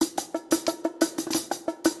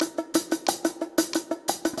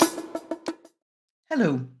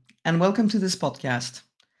Hello, and welcome to this podcast.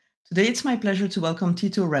 Today it's my pleasure to welcome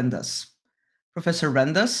Tito Rendas. Professor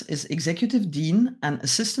Rendas is Executive Dean and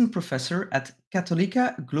Assistant Professor at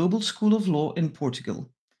Católica Global School of Law in Portugal,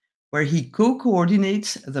 where he co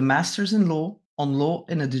coordinates the Masters in Law on Law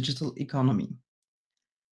in a Digital Economy.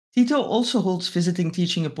 Tito also holds visiting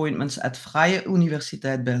teaching appointments at Vrije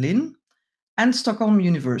Universiteit Berlin and Stockholm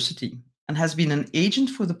University, and has been an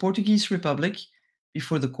agent for the Portuguese Republic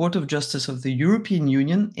before the Court of Justice of the European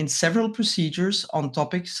Union in several procedures on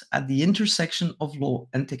topics at the intersection of law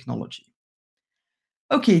and technology.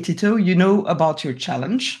 Okay, Tito, you know about your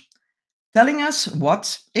challenge, telling us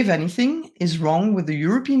what, if anything, is wrong with the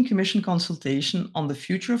European Commission consultation on the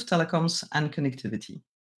future of telecoms and connectivity.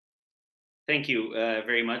 Thank you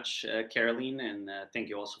very much, Caroline, and thank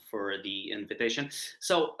you also for the invitation.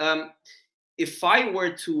 So, if I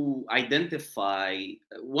were to identify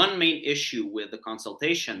one main issue with the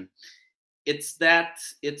consultation, it's that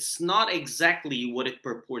it's not exactly what it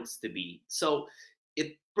purports to be. So,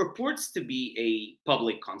 it purports to be a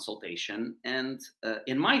public consultation, and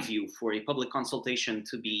in my view, for a public consultation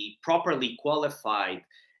to be properly qualified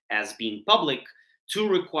as being public, two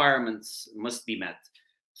requirements must be met.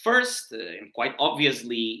 First, and quite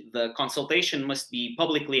obviously, the consultation must be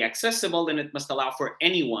publicly accessible and it must allow for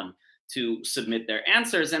anyone to submit their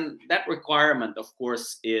answers. And that requirement, of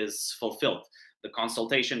course, is fulfilled. The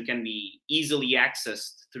consultation can be easily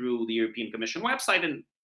accessed through the European Commission website, and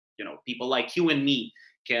people like you and me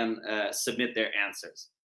can submit their answers.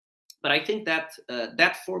 But I think that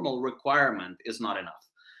that formal requirement is not enough.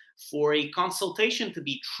 For a consultation to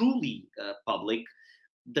be truly public,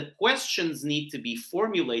 the questions need to be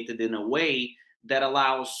formulated in a way that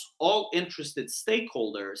allows all interested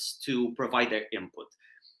stakeholders to provide their input.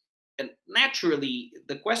 And naturally,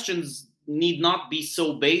 the questions need not be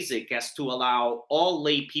so basic as to allow all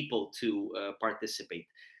lay people to participate.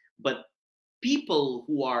 But people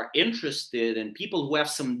who are interested and people who have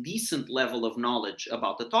some decent level of knowledge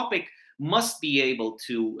about the topic must be able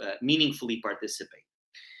to meaningfully participate.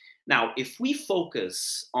 Now, if we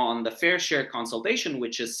focus on the fair share consultation,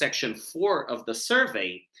 which is section 4 of the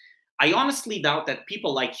survey, I honestly doubt that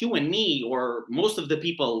people like you and me, or most of the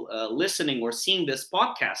people listening or seeing this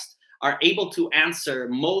podcast, are able to answer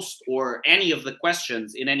most or any of the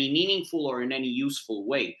questions in any meaningful or in any useful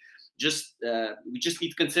way. We just need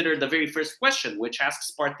to consider the very first question, which asks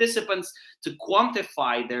participants to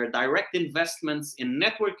quantify their direct investments in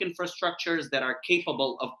network infrastructures that are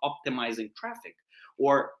capable of optimizing traffic.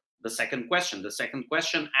 Or the second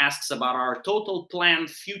question asks about our total planned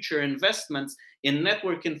future investments in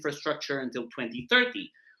network infrastructure until 2030.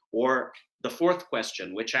 Or the fourth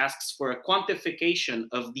question, which asks for a quantification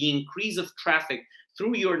of the increase of traffic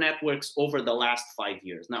through your networks over the last 5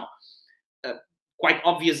 years. Now, uh, quite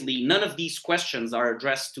obviously, none of these questions are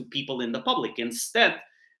addressed to people in the public. Instead,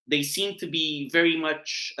 they seem to be very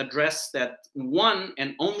much addressed at one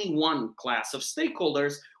and only one class of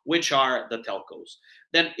stakeholders, which are the telcos.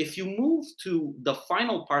 Then, if you move to the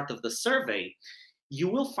final part of the survey, you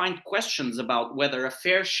will find questions about whether a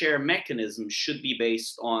fair share mechanism should be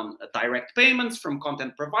based on direct payments from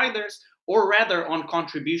content providers or rather on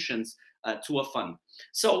contributions to a fund.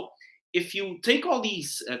 So, if you take all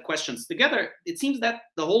these questions together, it seems that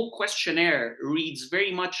the whole questionnaire reads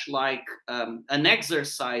very much like an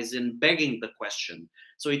exercise in begging the question.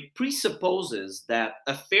 So it presupposes that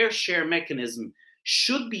a fair share mechanism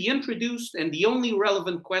should be introduced, and the only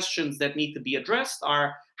relevant questions that need to be addressed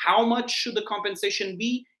are how much should the compensation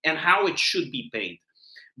be and how it should be paid.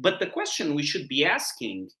 But the question we should be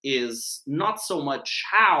asking is not so much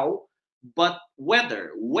how, but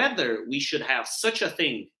whether we should have such a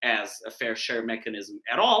thing as a fair share mechanism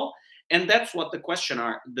at all. And that's what the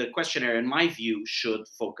questionnaire, in my view, should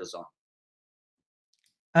focus on.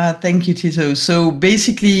 Thank you, Tito. So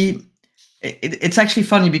basically, it's actually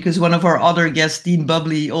funny because one of our other guests, Dean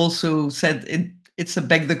Bubbly, also said it's a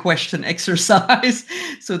beg the question exercise,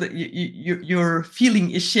 so that your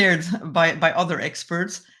feeling is shared by other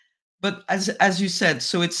experts. But as you said,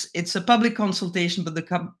 so it's a public consultation, but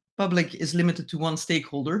the public is limited to one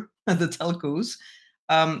stakeholder, the telcos.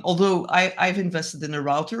 Although I've invested in a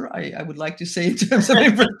router, I would like to say in terms of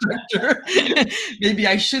infrastructure, maybe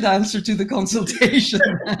I should answer to the consultation.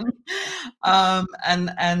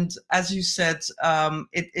 And as you said,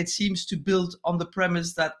 it seems to build on the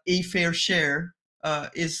premise that a fair share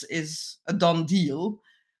is a done deal,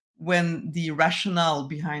 when the rationale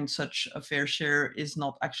behind such a fair share is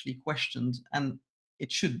not actually questioned, and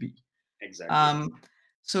it should be. Exactly. Um,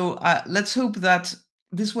 so let's hope that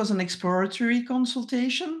this was an exploratory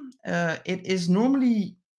consultation. It is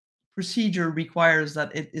normally procedure requires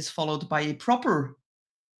that it is followed by a proper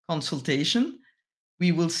consultation.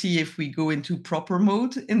 We will see if we go into proper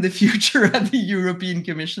mode in the future at the European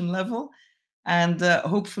Commission level. And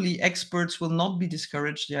hopefully, experts will not be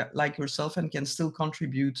discouraged, yeah, like yourself, and can still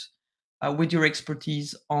contribute with your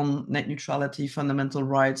expertise on net neutrality, fundamental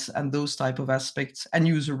rights, and those type of aspects, and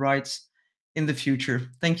user rights in the future.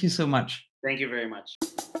 Thank you so much. Thank you very much.